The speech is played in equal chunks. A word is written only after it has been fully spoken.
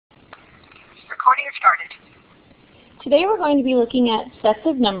Recording started. Today we're going to be looking at sets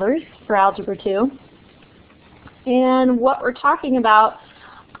of numbers for Algebra 2. And what we're talking about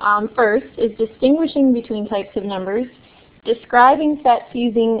first is distinguishing between types of numbers, describing sets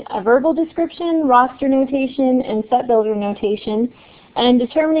using a verbal description, roster notation, and set builder notation, and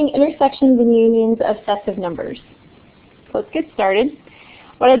determining intersections and unions of sets of numbers. So let's get started.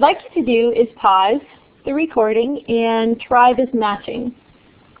 What I'd like you to do is pause the recording and try this matching.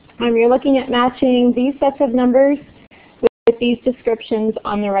 You're looking at matching these sets of numbers with these descriptions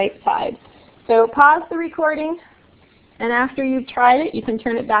on the right side. So pause the recording, and after you've tried it, you can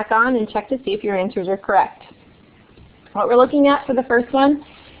turn it back on and check to see if your answers are correct. What we're looking at for the first one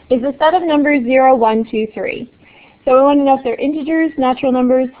is a set of numbers 0, 1, 2, 3. So we want to know if they're integers, natural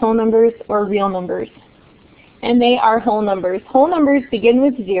numbers, whole numbers, or real numbers. And they are whole numbers. Whole numbers begin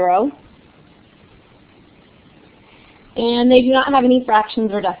with 0, and they do not have any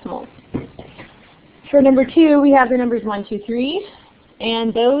fractions or decimals. For number 2, we have the numbers 1, 2, 3,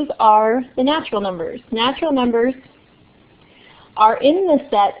 and those are the natural numbers. Natural numbers are in the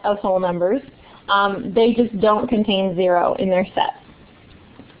set of whole numbers. They just don't contain 0 in their set.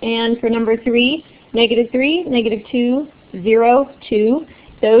 And for number 3, -3, -2, 0, 2,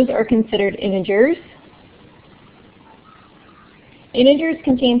 those are considered integers. Integers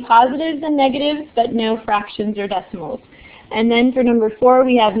contain positives and negatives, but no fractions or decimals. And then for number 4,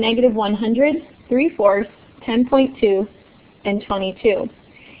 we have -100, 3/4, 10.2, and 22.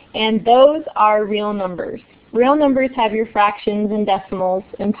 And those are real numbers. Real numbers have your fractions and decimals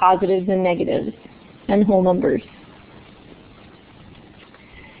and positives and negatives and whole numbers.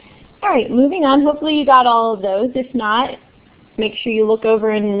 All right, moving on. Hopefully you got all of those. If not, make sure you look over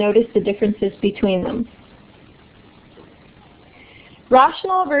and notice the differences between them.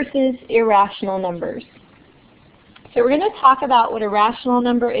 Rational versus irrational numbers. So we're going to talk about what a rational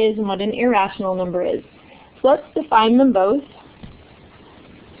number is and what an irrational number is. So let's define them both.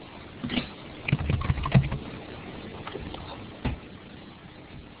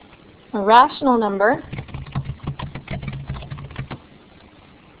 A rational number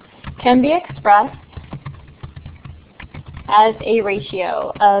can be expressed as a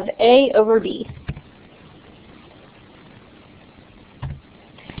ratio of A over B.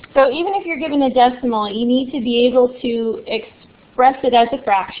 So even if you're given a decimal, you need to be able to express it as a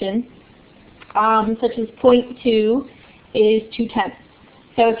fraction, such as 0.2 is 2/10.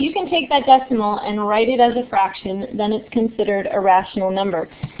 So if you can take that decimal and write it as a fraction, then it's considered a rational number.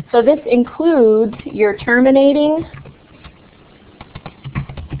 So this includes your terminating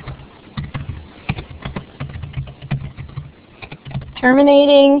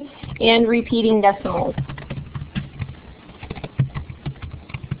and repeating decimals.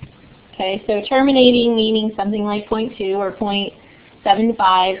 Okay, so terminating meaning something like 0.2 or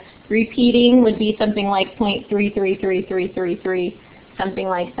 0.75. Repeating would be something like 0.333333, something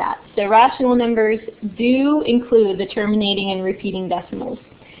like that. So rational numbers do include the terminating and repeating decimals.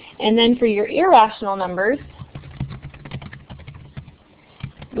 And then for your irrational numbers,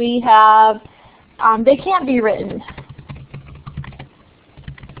 we have, they can't be written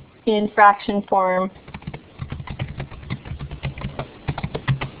in fraction form.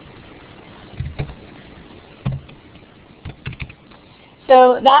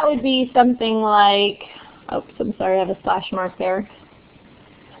 So that would be something like, oops, I'm sorry, I have a slash mark there.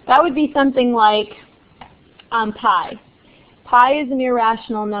 That would be something like pi. Pi is an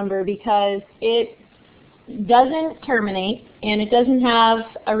irrational number because it doesn't terminate and it doesn't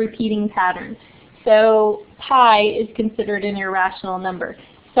have a repeating pattern. So pi is considered an irrational number.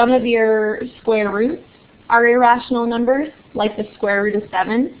 Some of your square roots are irrational numbers, like the square root of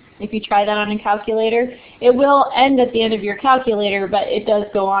 7. If you try that on a calculator, it will end at the end of your calculator, but it does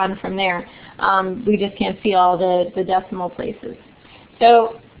go on from there. We just can't see all the decimal places.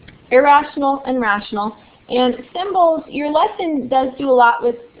 So irrational and rational. And symbols, your lesson does do a lot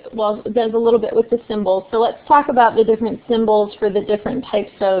with, well, does a little bit with the symbols. So let's talk about the different symbols for the different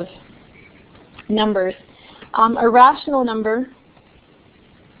types of numbers. A rational number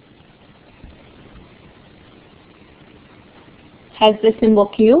has the symbol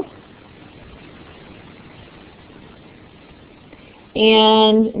Q.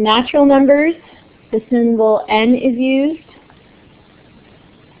 And natural numbers, the symbol N is used.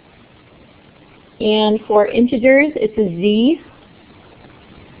 And for integers, it's a Z.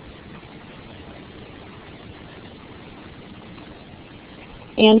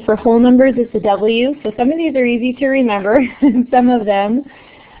 And for whole numbers, it's a W. So some of these are easy to remember, some of them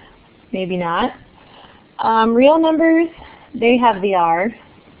maybe not. Real numbers, they have the R.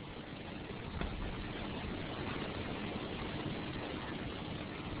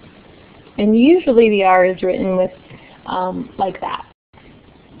 And usually the R is written with like that.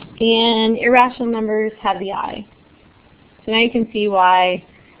 And irrational numbers have the I. So now you can see why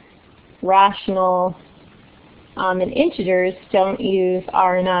rational and integers don't use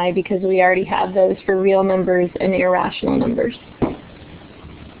R and I, because we already have those for real numbers and irrational numbers.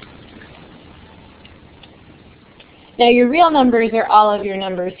 Now your real numbers are all of your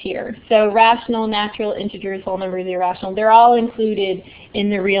numbers here. So rational, natural, integers, whole numbers, irrational, they're all included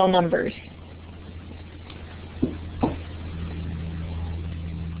in the real numbers.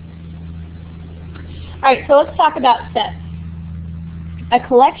 Alright, so let's talk about sets. A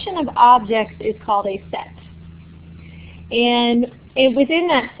collection of objects is called a set. And within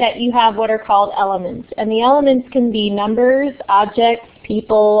that set you have what are called elements. And the elements can be numbers, objects,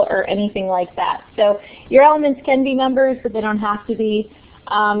 people, or anything like that. So your elements can be numbers, but they don't have to be.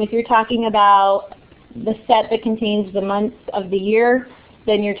 If you're talking about the set that contains the months of the year,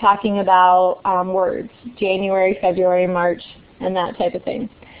 then you're talking about words, January, February, March, and that type of thing.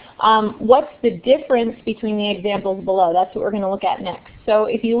 What's the difference between the examples below? That's what we're going to look at next. So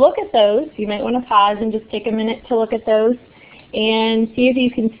if you look at those, you might want to pause and just take a minute to look at those and see if you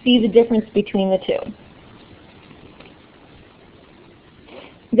can see the difference between the two.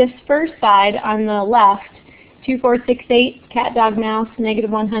 This first side on the left, 2, 4, 6, 8, cat, dog, mouse,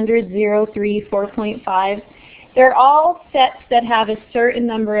 -100, 0, 3, 4.5. They're all sets that have a certain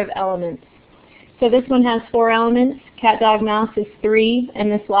number of elements. So this one has 4 elements, cat, dog, mouse is 3,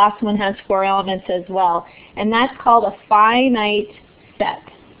 and this last one has 4 elements as well. And that's called a finite set.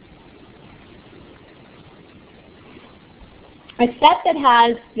 A set that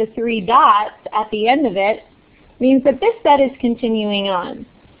has the 3 dots at the end of it means that this set is continuing on.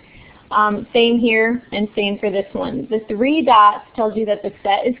 Same here and same for this one. The 3 dots tells you that the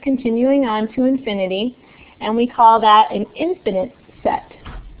set is continuing on to infinity, and we call that an infinite set.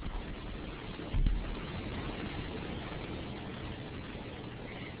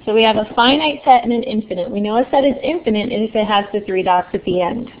 So we have a finite set and an infinite. We know a set is infinite if it has the 3 dots at the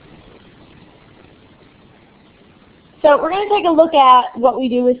end. So we're going to take a look at what we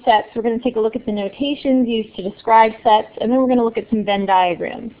do with sets. We're going to take a look at the notations used to describe sets, and then we're going to look at some Venn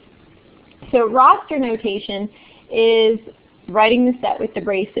diagrams. So roster notation is writing the set with the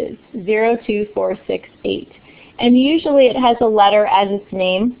braces, 0, 2, 4, 6, 8. And usually it has a letter as its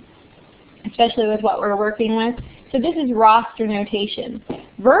name, especially with what we're working with. So this is roster notation.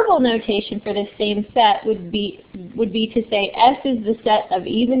 Verbal notation for this same set would be to say S is the set of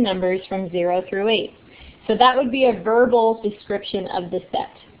even numbers from 0 through 8. So that would be a verbal description of the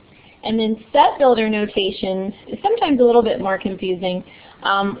set. And then set builder notation is sometimes a little bit more confusing.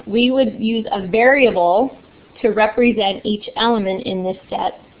 We would use a variable to represent each element in this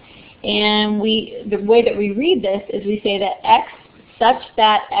set. And the way that we read this is we say that X such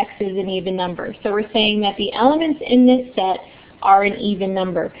that X is an even number. So we're saying that the elements in this set are an even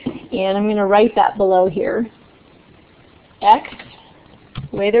number. And I'm going to write that below here. X,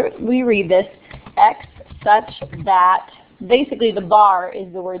 the way that we read this, X such that, basically the bar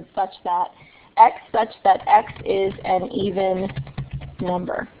is the word such that, X such that X is an even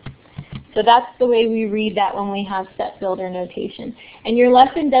number. So that's the way we read that when we have set builder notation. And your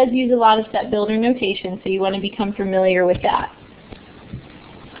lesson does use a lot of set builder notation, so you want to become familiar with that.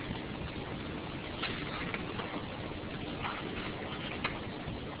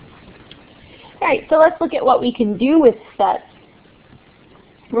 Alright, so let's look at what we can do with sets.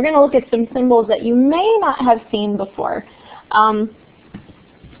 We're going to look at some symbols that you may not have seen before. I'm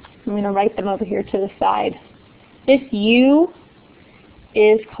going to write them over here to the side. This U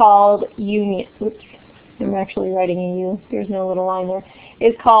is called union. Oops, I'm actually writing a U. There's no little line there.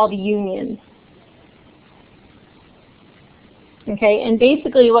 It's called union. Okay, and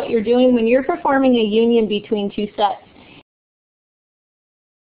basically what you're doing when you're performing a union between two sets,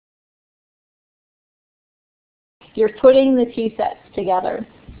 you're putting the two sets together.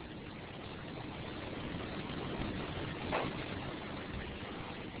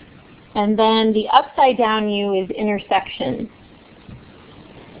 And then the upside down U is intersection.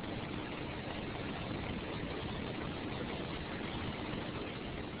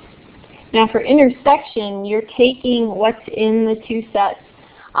 Now for intersection, you're taking what's in the two sets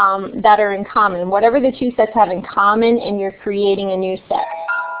that are in common. Whatever the two sets have in common, and you're creating a new set.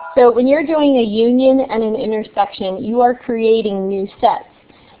 So when you're doing a union and an intersection, you are creating new sets.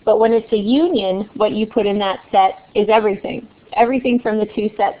 But when it's a union, what you put in that set is everything. Everything from the two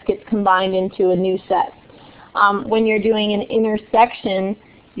sets gets combined into a new set. When you're doing an intersection,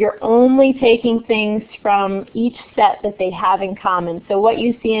 you're only taking things from each set that they have in common. So what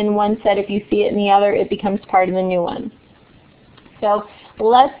you see in one set, if you see it in the other, it becomes part of the new one. So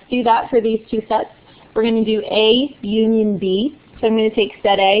let's do that for these two sets. We're going to do A union B. So I'm going to take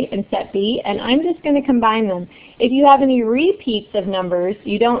set A and set B, and I'm just going to combine them. If you have any repeats of numbers,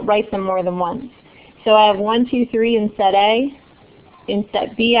 you don't write them more than once. So I have 1, 2, 3 in set A. In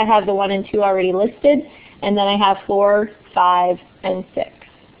set B, I have the 1 and 2 already listed, and then I have 4, 5, and 6.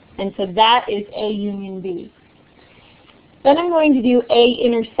 And so that is A union B. Then I'm going to do A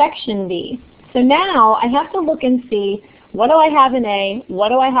intersection B. So now I have to look and see, what do I have in A? What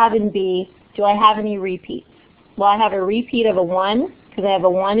do I have in B? Do I have any repeats? Well, I have a repeat of a 1, because I have a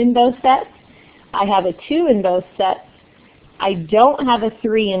 1 in both sets. I have a 2 in both sets. I don't have a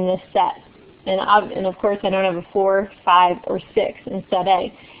 3 in this set. And of course, I don't have a 4, 5, or 6 in set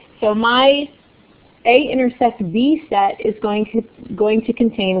A. So my A intersect B set is going to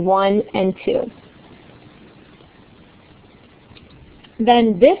contain 1 and 2.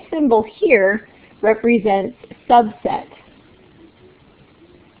 Then this symbol here represents subset.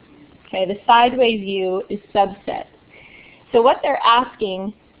 Okay, the sideways view is subset. So what they're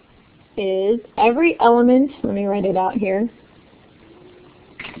asking is every element, let me write it out here,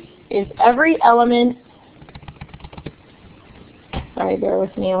 is every element, sorry, bear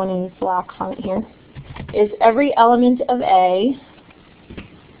with me, I want to use black font here, is every element of A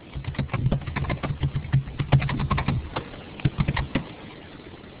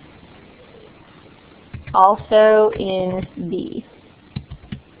also in B?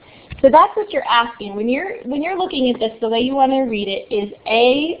 So that's what you're asking. When you're looking at this, the way you want to read it is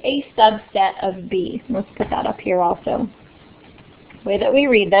A subset of B. Let's put that up here also. The way that we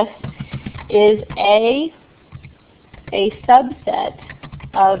read this is A subset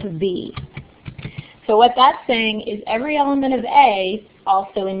of B. So what that's saying is every element of A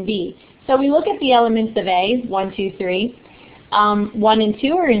also in B. So we look at the elements of A, 1, 2, 3. 1 and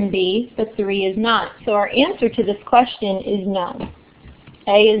 2 are in B, but 3 is not. So our answer to this question is no.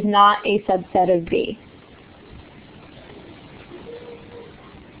 A is not a subset of B.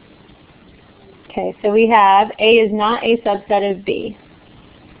 Okay, so we have A is not a subset of B.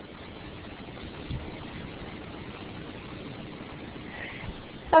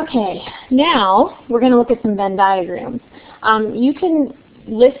 Okay, now we're going to look at some Venn diagrams. You can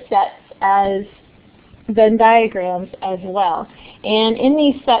list sets as Venn diagrams as well. And in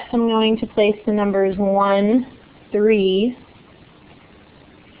these sets, I'm going to place the numbers 1, 3,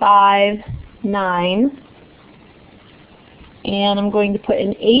 5, 9, and I'm going to put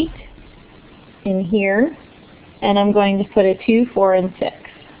an 8 in here, and I'm going to put a 2, 4, and 6.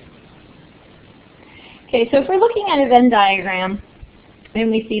 Okay, so if we're looking at a Venn diagram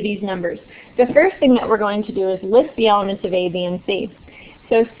and we see these numbers, the first thing that we're going to do is list the elements of A, B, and C.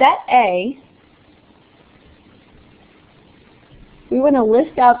 So set A, we want to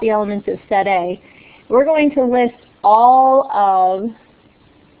list out the elements of set A. We're going to list all of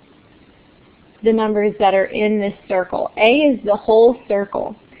the numbers that are in this circle. A is the whole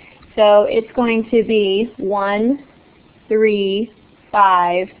circle. So it's going to be 1, 3,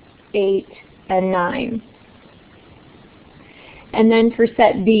 5, 8, and 9. And then for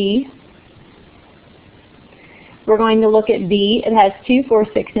set B, we're going to look at B. It has 2, 4,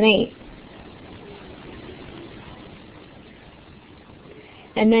 6, and 8.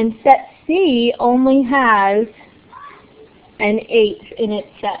 And then set C only has an 8 in its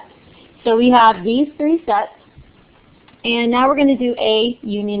set. So we have these three sets, and now we're going to do A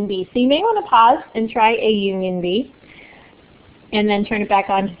union B. So you may want to pause and try A union B, and then turn it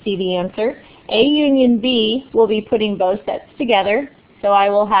back on to see the answer. A union B will be putting both sets together. So I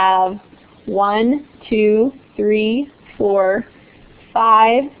will have 1, 2, 3, 4,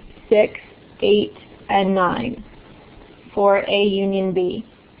 5, 6, 8, and 9 for A union B.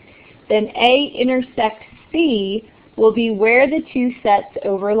 Then A intersect C will be where the two sets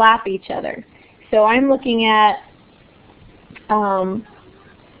overlap each other. So I'm looking at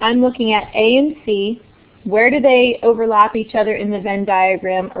A and C. Where do they overlap each other in the Venn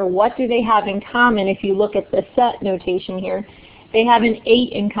diagram, or what do they have in common? If you look at the set notation here, they have an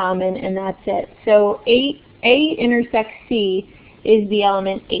 8 in common, and that's it. So A intersects C is the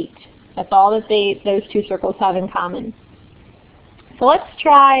element 8. That's all that those two circles have in common. So let's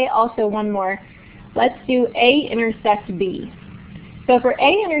try also one more. Let's do A intersect B. So for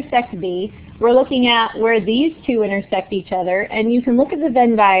A intersect B, we're looking at where these two intersect each other, and you can look at the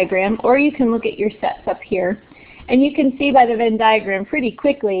Venn diagram, or you can look at your sets up here, and you can see by the Venn diagram pretty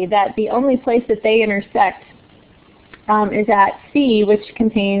quickly that the only place that they intersect is at C, which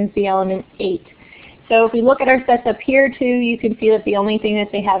contains the element 8. So if we look at our sets up here too, you can see that the only thing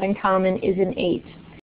that they have in common is an 8.